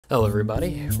Hello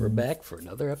everybody, we're back for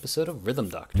another episode of Rhythm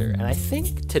Doctor, and I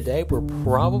think today we're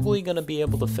probably going to be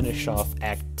able to finish off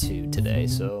Act 2 today,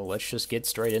 so let's just get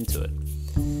straight into it.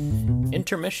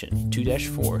 Intermission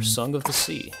 2-4, Song of the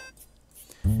Sea.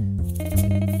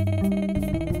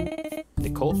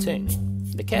 Nicole Ting.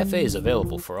 The cafe is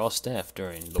available for all staff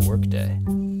during the workday.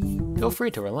 Feel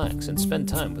free to relax and spend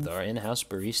time with our in-house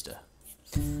barista.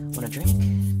 Want a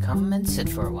drink? Come and sit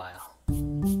for a while.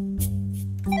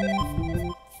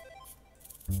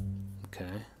 Okay.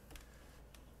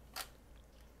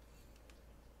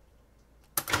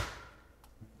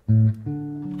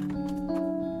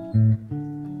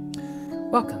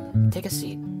 Welcome. Take a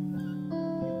seat.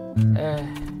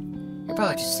 You're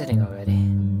probably just sitting already.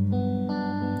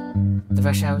 The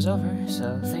rush hour's over,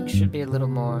 so things should be a little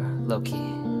more low-key.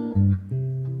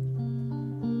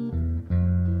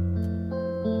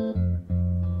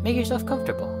 Make yourself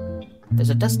comfortable. There's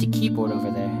a dusty keyboard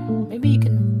over there. Maybe you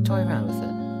can toy around with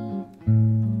it.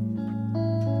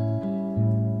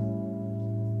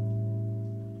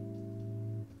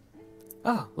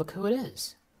 Oh, look who it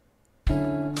is. Ooh,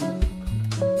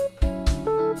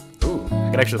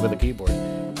 I can actually play the keyboard.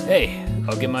 Hey,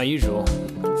 I'll get my usual.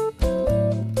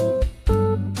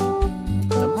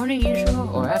 The morning usual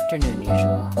or afternoon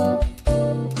usual?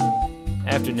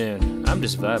 Afternoon. I'm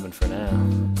just vibing for now.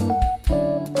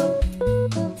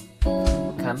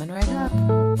 Coming right up.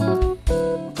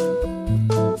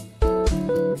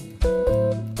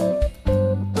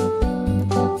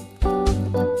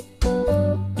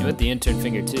 The intern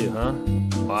finger too, huh?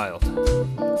 Wild.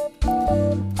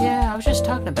 Yeah, I was just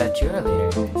talking about you earlier,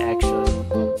 actually.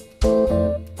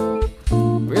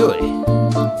 Really?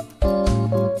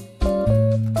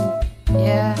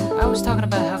 Yeah, I was talking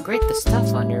about how great the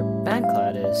stuff on your band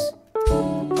cloud is.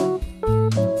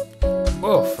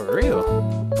 Whoa, for real?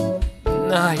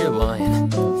 Nah, you're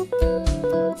lying.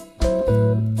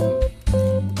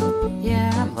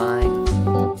 Yeah, I'm lying.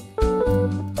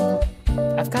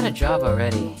 I've got a job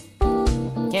already.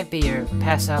 Can't be your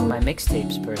pass out my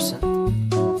mixtapes person.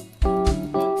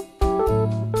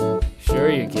 Sure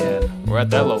you can. We're at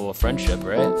that level of friendship,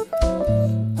 right?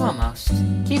 Almost.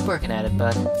 Keep working at it,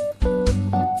 bud.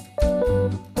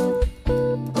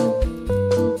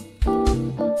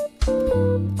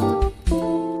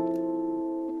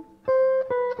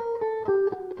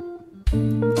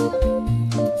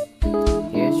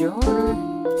 Here's your order.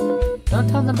 Don't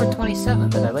tell number 27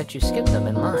 that I let you skip them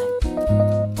in line.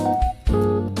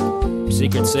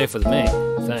 Secret's safe with me.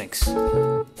 Thanks. I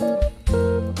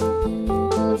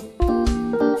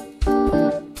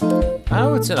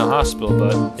know it's in a hospital,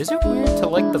 but is it weird to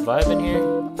like the vibe in here?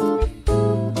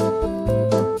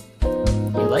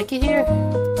 You like it here?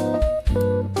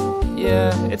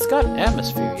 Yeah, it's got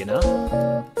atmosphere, you know?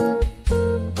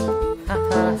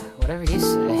 Haha, whatever you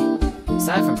say.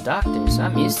 Aside from doctors,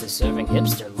 I'm used to serving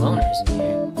hipster loners in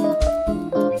here.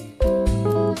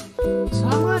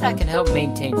 I can help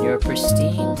maintain your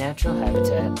pristine natural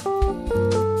habitat.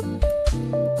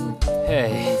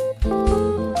 Hey.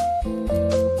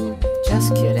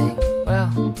 Just kidding. Well,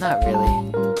 not really.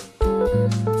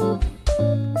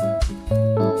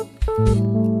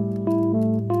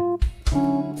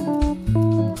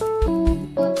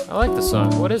 I like the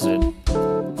song. What is it?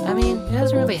 I mean, it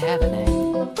doesn't really have a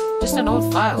name. Just an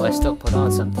old file I still put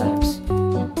on sometimes.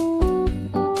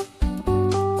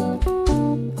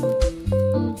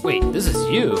 Wait, this is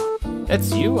you?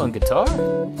 That's you on guitar?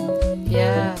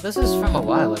 Yeah, this is from a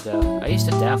while ago. I used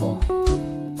to dabble.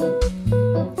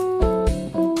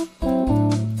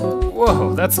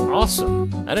 Whoa, that's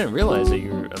awesome. I didn't realize that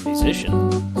you're a musician.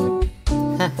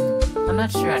 I'm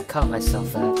not sure I'd call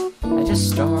myself that. I just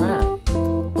strum around.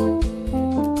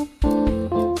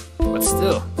 But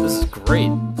still, this is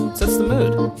great. It sets the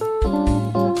mood.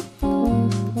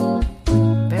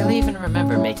 Barely even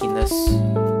remember making this.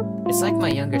 It's like my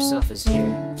younger self is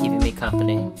here, keeping me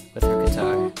company with her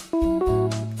guitar.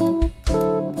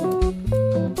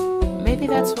 Maybe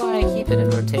that's why I keep it in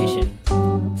rotation.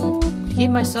 To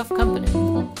keep myself company.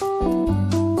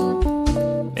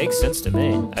 Makes sense to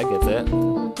me. I get that.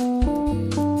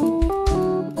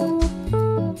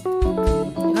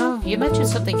 You know, you mentioned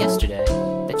something yesterday,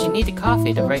 that you needed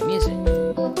coffee to write music.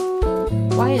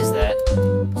 Why is that?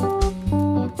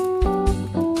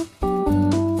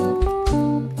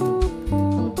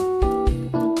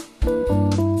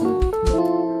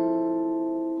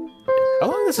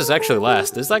 This is actually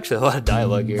last. There's actually a lot of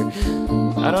dialogue here.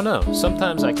 I don't know.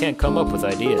 Sometimes I can't come up with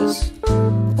ideas.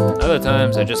 Other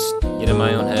times I just get in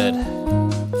my own head.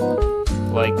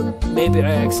 Like, maybe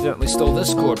I accidentally stole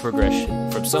this chord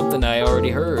progression from something I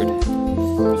already heard.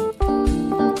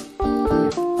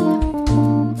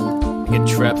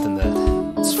 trapped in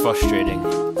that. It's frustrating.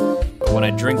 But when I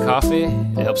drink coffee,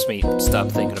 it helps me stop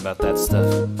thinking about that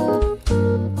stuff.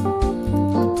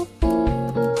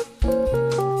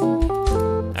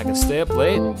 I can stay up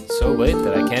late, so late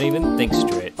that I can't even think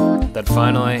straight. Then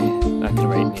finally, I can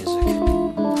write music.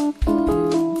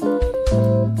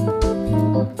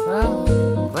 Well,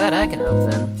 glad I can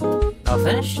help then. All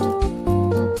finished?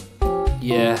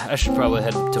 Yeah, I should probably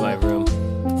head to my room.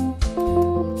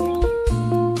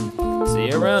 See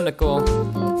you around, Nicole.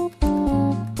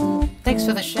 Thanks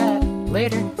for the chat.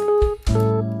 Later.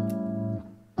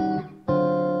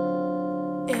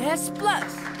 S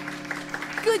plus.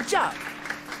 Good job.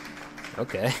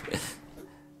 Okay.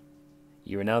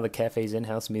 You are now the cafe's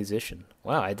in-house musician.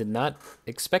 Wow, I did not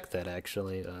expect that,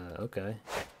 actually. Okay.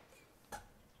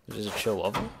 Is it a chill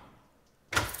level?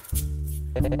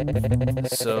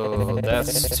 So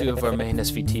that's 2 of our main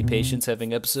SVT patients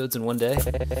having episodes in one day,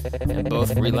 and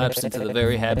both relapsed into the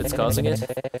very habits causing it.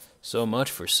 So much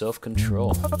for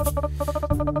self-control.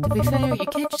 To be fair, you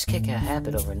can't just kick a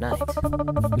habit overnight.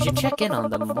 We should check in on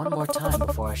them one more time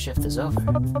before our shift is over.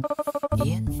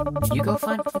 Ian, you go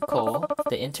find Nicole,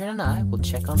 the intern and I will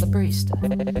check on the barista.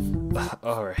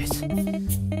 Alright.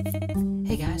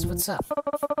 Hey guys, what's up?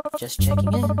 Just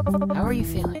checking in. How are you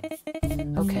feeling?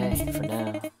 Okay, for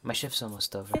now. My shift's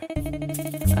almost over.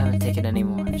 I haven't taken any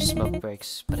more smoke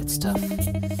breaks, but it's tough.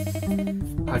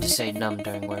 Hard to stay numb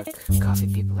during work. Coffee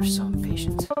people are so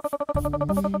impatient.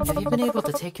 Have you been able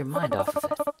to take your mind off of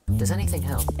it? Does anything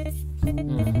help?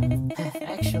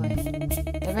 Actually,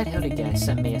 the red hooded guy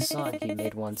sent me a song he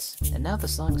made once, and now the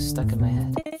song's stuck in my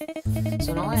head.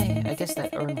 So in a way, I guess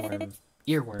that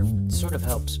earworm sort of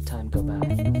helps time go by.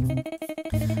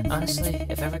 Honestly,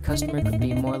 if every customer could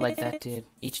be more like that dude,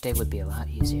 each day would be a lot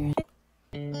easier.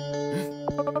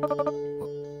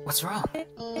 What's wrong?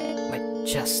 My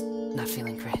chest not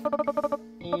feeling great.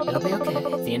 It'll be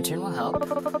okay. The intern will help.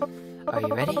 Are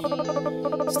you ready?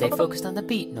 Stay focused on the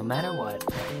beat, no matter what.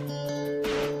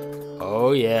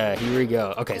 Oh yeah, here we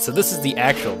go. Okay, so this is the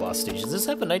actual boss stage. Does this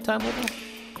have a nighttime level?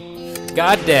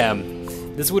 God damn.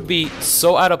 This would be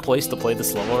so out of place to play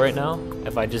this level right now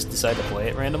if I just decide to play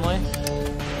it randomly.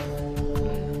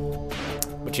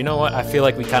 But you know what? I feel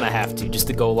like we kind of have to, just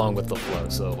to go along with the flow,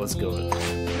 so let's go with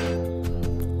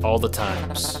it. All the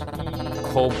times.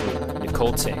 Cold Brew,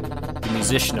 Nicole Ting, the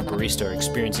musician and barista are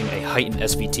experiencing a heightened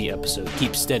SVT episode.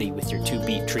 Keep steady with your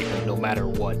 2-beat treatment no matter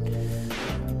what.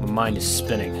 My mind is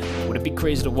spinning. Would it be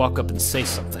crazy to walk up and say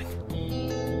something?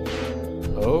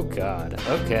 Oh god,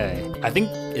 okay. I think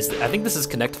this is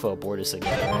Connectifia Abortus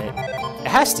again, right? It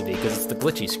has to be, because it's the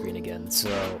glitchy screen again, so...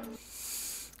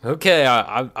 Okay,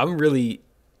 I'm really...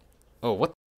 Oh,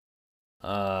 what?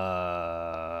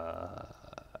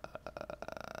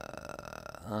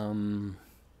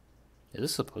 Is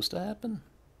this supposed to happen?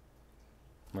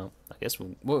 Well, I guess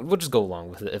we'll just go along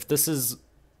with it. If this is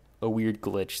a weird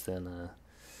glitch, then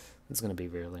it's gonna be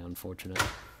really unfortunate.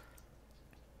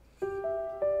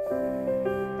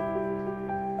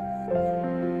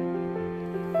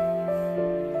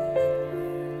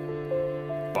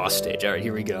 Boss stage. All right,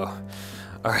 here we go.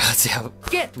 All right, let's see how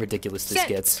ridiculous this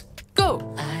gets.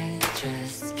 Go. I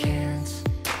just can't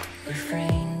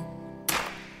refrain.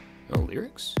 Oh,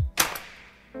 lyrics?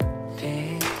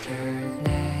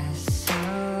 Bitterness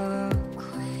so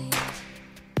quaint.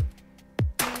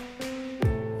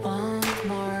 One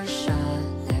more shot,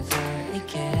 never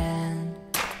again.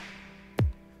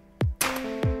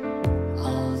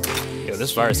 Yo,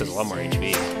 this virus has a lot more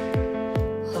HP.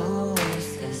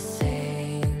 Always the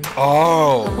same.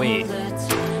 Oh, wait. The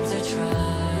times I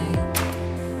tried,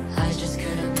 I just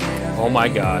couldn't get Oh my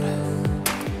god.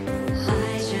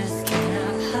 I just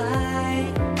cannot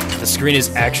hide. The screen is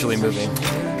actually moving.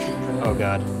 Oh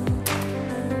god.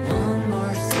 One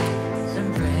more sip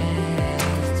and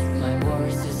rest. My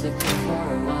words disappear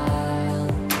for a while.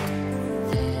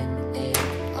 Then it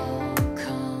all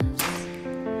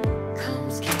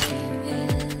comes kicking in.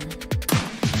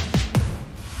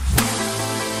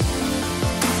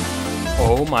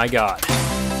 Oh my god.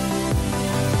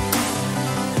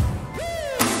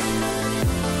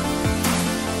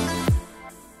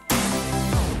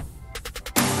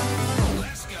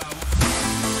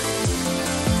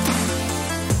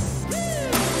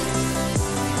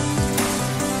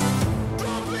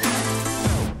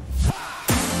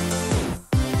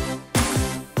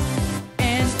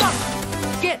 And stop.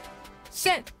 Get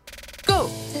set. Go.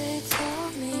 They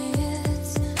told me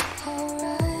it's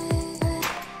alright.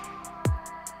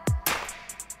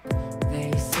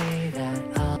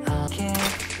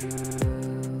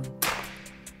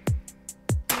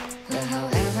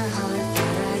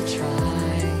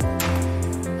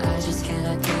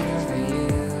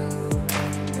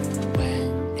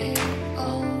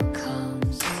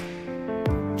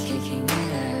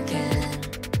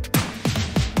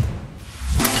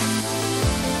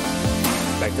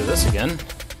 again.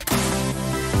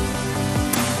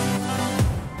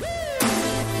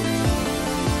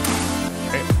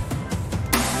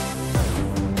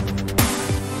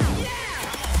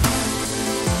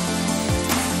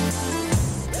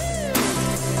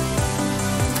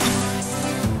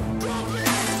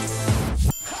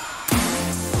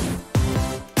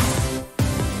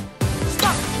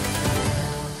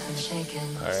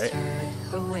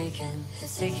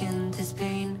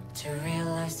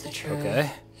 Alright.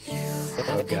 Okay.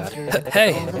 Oh god.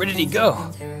 Hey, where did he go?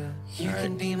 Alright.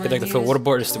 Connectifia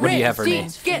Abortus, what do you have for me?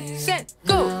 Get set,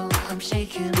 go.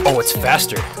 Oh, it's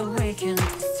faster.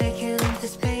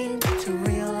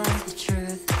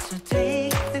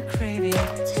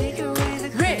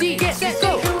 Ready, get set,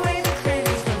 go.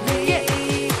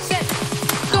 Get set, go.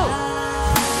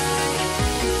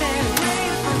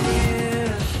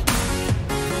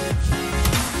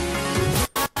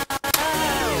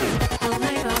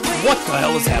 What the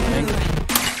hell is happening?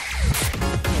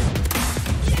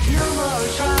 No more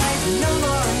tries, no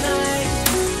more nights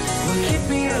will keep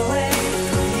me away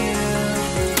from you.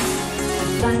 I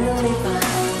finally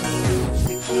found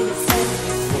the key to set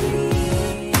me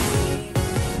free.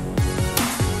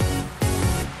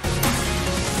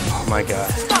 Oh my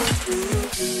god.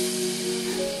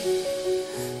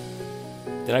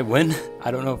 Did I win? I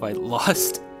don't know if I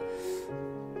lost.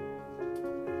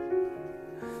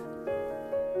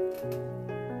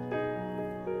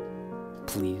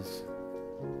 Please.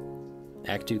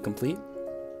 Act 2 complete?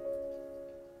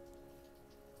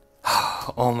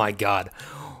 Oh my god.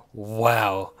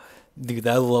 Wow. Dude,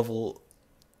 that level...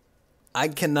 I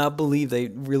cannot believe they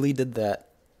really did that.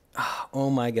 Oh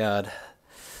my god.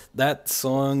 That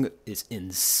song is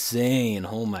insane.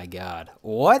 Oh my god.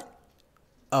 What?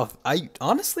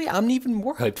 Honestly, I'm even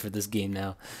more hyped for this game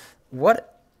now.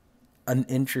 What an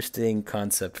interesting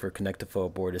concept for Connectifia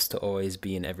Abortus to always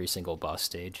be in every single boss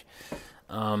stage.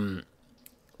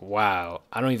 Wow.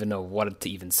 I don't even know what to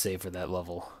even say for that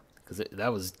level, because that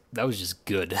was just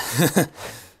good.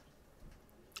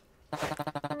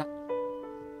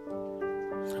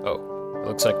 Oh, it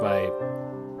looks like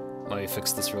let me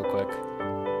fix this real quick.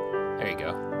 There you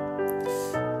go.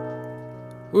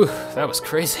 Whew, that was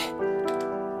crazy.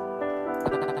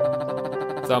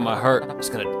 Thought my heart was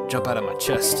gonna jump out of my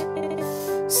chest.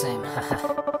 Same.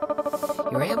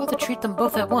 You were able to treat them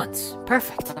both at once.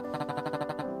 Perfect.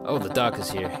 Oh, the doc is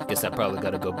here. Guess I probably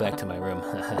gotta go back to my room.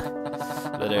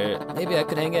 But maybe I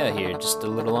could hang out here just a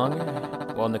little longer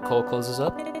while Nicole closes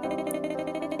up.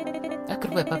 I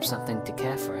could whip up something to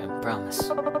care for him, promise.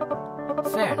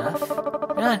 Fair enough.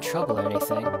 You're not in trouble or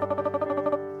anything.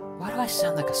 Why do I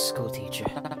sound like a school teacher?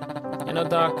 You know,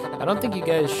 Doc, I don't think you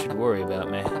guys should worry about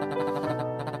me.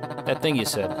 That thing you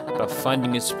said about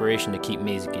finding inspiration to keep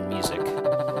making music,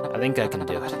 I think I can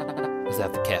do it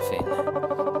without the caffeine.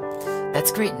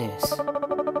 That's great news.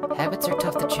 Habits are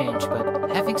tough to change,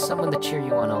 but having someone to cheer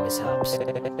you on always helps.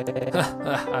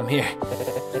 I'm here.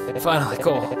 Finally,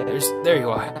 Cole. There you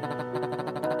are.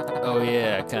 Oh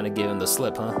yeah, I kind of gave him the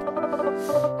slip, huh?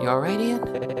 You alright, Ian?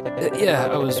 Yeah,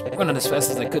 I was running as fast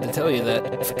as I could to tell you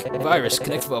that virus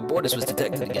Connectifia Abortus was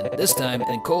detected again, this time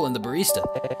in Cole and the barista.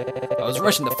 I was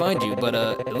rushing to find you, but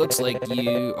it looks like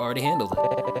you already handled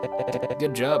it.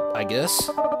 Good job, I guess.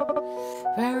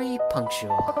 Very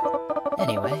punctual.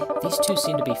 Anyway, these two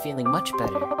seem to be feeling much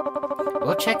better.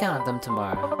 We'll check on them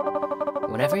tomorrow.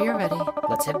 Whenever you're ready,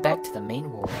 let's head back to the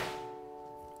main ward.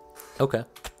 Okay,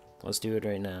 let's do it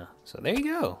right now. So there you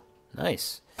go.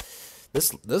 Nice.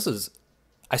 This is...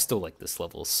 I still like this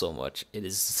level so much. It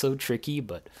is so tricky,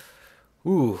 but...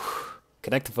 Ooh.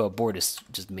 Connectifia Abortus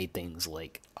just made things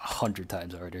like 100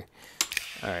 times harder.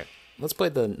 Alright, let's play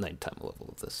the nighttime level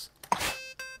of this.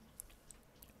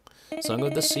 Song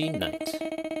of the Sea, Night.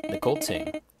 Nicole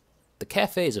Ting. The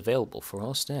cafe is available for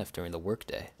all staff during the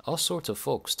workday. All sorts of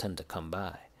folks tend to come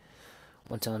by.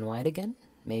 Want to unwind again?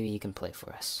 Maybe you can play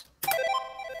for us.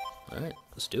 Alright,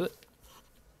 let's do it.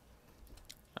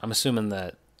 I'm assuming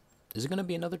that... Is it going to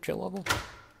be another chill level?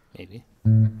 Maybe.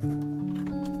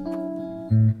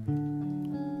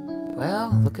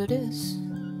 Well, look who it is.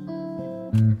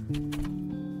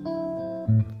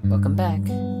 Welcome back.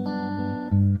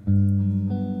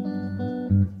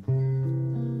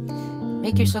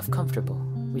 Make yourself comfortable.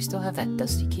 We still have that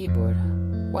dusty keyboard.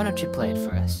 Why don't you play it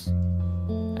for us?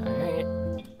 Alright.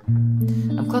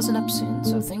 I'm closing up soon,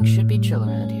 so things should be chill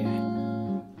around here.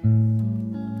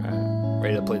 Alright,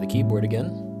 ready to play the keyboard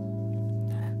again?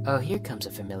 Oh, here comes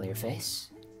a familiar face.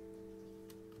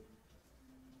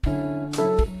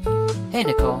 Hey,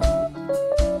 Nicole.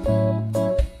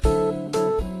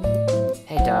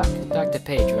 Hey, Doc. Dr.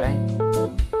 Page, right?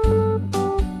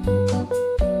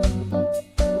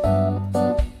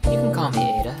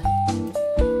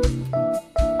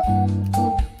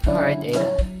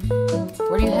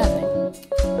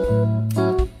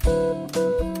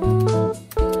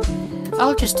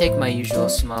 just take my usual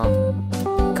small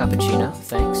cappuccino,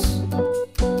 thanks.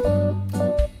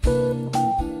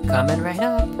 Coming right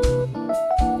up.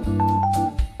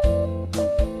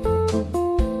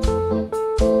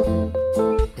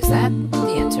 Is that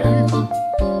the intern?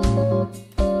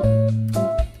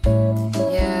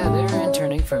 Yeah, they're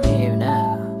interning for me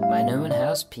now. My new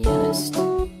in-house pianist.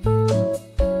 Hope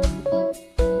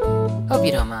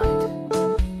you don't mind.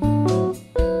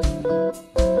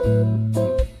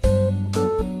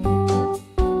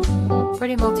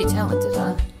 Pretty multi-talented,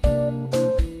 huh?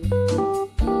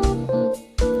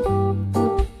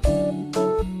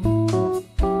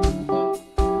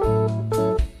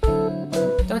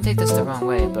 Don't take this the wrong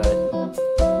way, but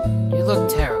you look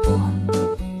terrible.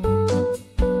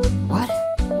 What?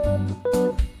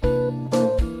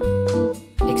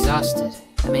 Exhausted.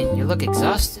 I mean, you look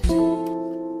exhausted.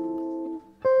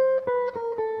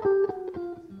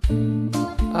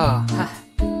 Oh, ha.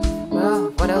 Well,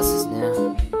 what else is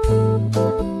new?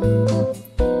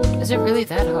 Is it really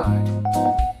that hard?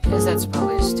 Guess that's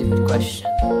probably a stupid question.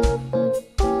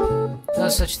 No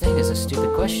such thing as a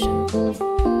stupid question.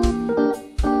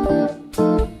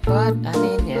 But, I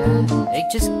mean, yeah,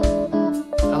 it just...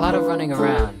 a lot of running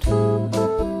around.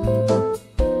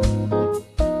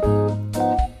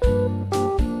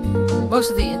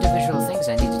 Most of the individual things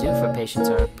I need to do for patients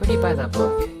are pretty by the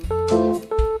book.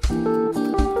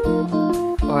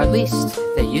 Or at least,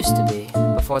 they used to be,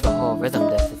 before the whole rhythm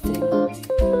death thing.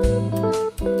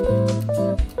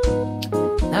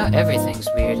 Now everything's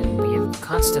weird and we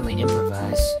constantly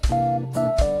improvise.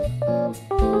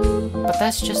 But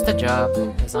that's just the job.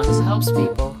 As long as it helps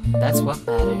people, that's what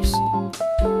matters.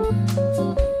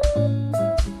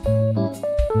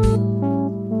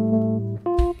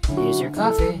 Here's your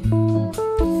coffee.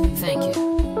 Thank you.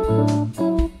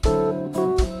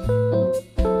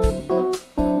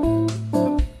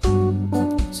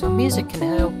 So music can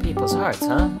help people's hearts,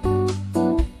 huh?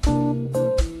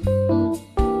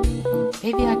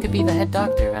 Maybe I could be the head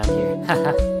doctor around here.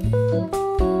 Haha.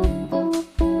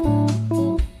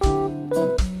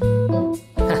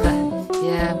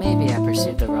 Yeah, maybe I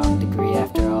pursued the wrong degree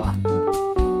after all.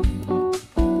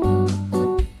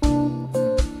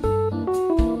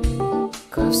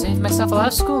 Could have saved myself a lot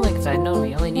of schooling if I'd known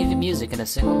we only needed music and a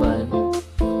single button.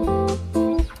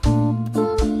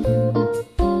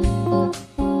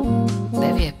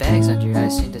 Maybe it bags under your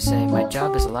eyes seem to say my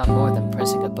job is a lot more than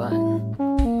pressing a button.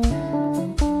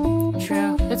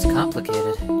 True, it's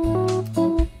complicated.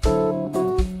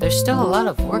 There's still a lot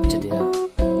of work to do.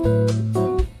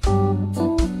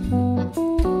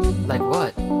 Like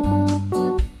what?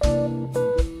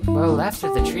 Well,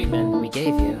 after the treatment we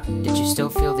gave you, did you still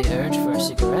feel the urge for a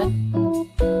cigarette?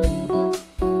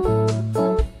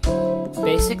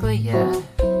 Basically, yeah.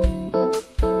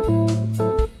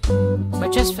 I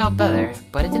just felt better,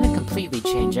 but it didn't completely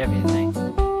change everything.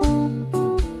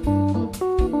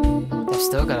 I've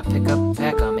still got a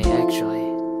pack on me, actually.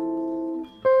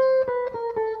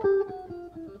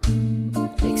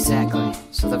 Exactly.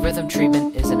 So the rhythm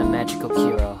treatment isn't a magical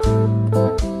cure-all.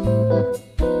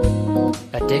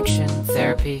 Addiction,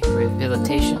 therapy,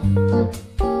 rehabilitation,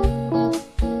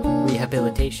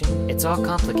 it's all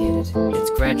complicated.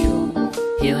 It's gradual.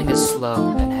 Healing is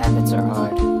slow, and habits are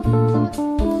hard.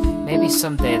 Maybe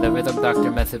someday the rhythm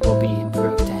doctor method will be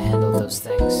improved to handle those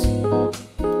things.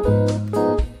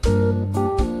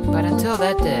 But until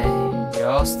that day, you're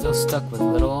all still stuck with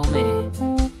little old me.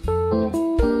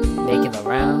 Making the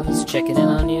rounds, checking in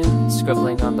on you,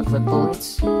 scribbling on the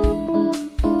clipboards.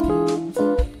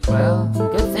 Well,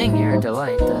 good thing you're a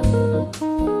delight then.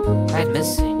 I'd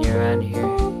miss seeing you around here.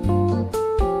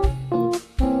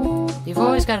 You've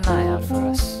always got an eye out for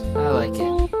us. I like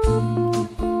it.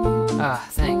 Ah,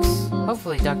 thanks.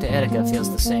 Hopefully Dr. Etika feels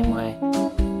the same way.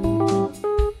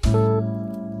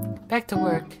 Back to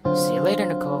work. See you later,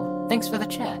 Nicole. Thanks for the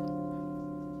chat.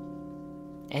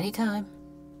 Anytime.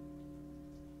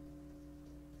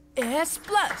 S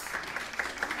plus.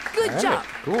 Good All right, job.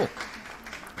 cool.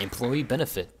 Employee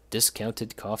benefit,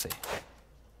 discounted coffee.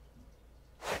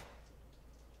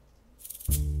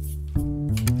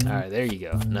 Alright, there you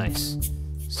go. Nice.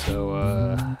 So,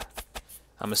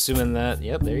 I'm assuming that,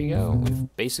 yep, there you go. We've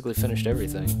basically finished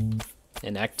everything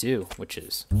in Act 2, which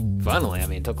is, finally, I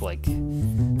mean, it took a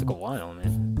while,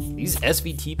 man. These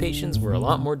SVT patients were a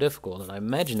lot more difficult, and I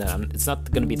imagine that it's not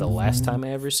going to be the last time I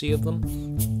ever see of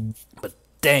them. But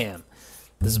damn,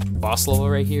 this boss level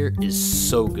right here is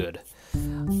so good.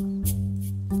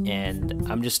 And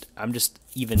I'm just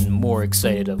even more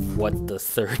excited of what the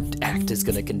third act is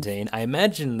going to contain. I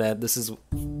imagine that this is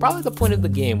probably the point of the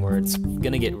game where it's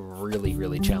going to get really,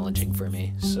 really challenging for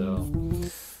me. So,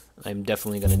 I'm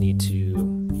definitely gonna need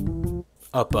to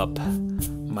up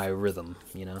my rhythm,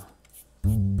 you know?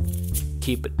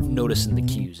 Keep noticing the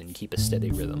cues and keep a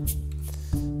steady rhythm.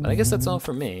 But I guess that's all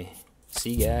for me.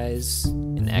 See you guys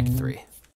in Act 3.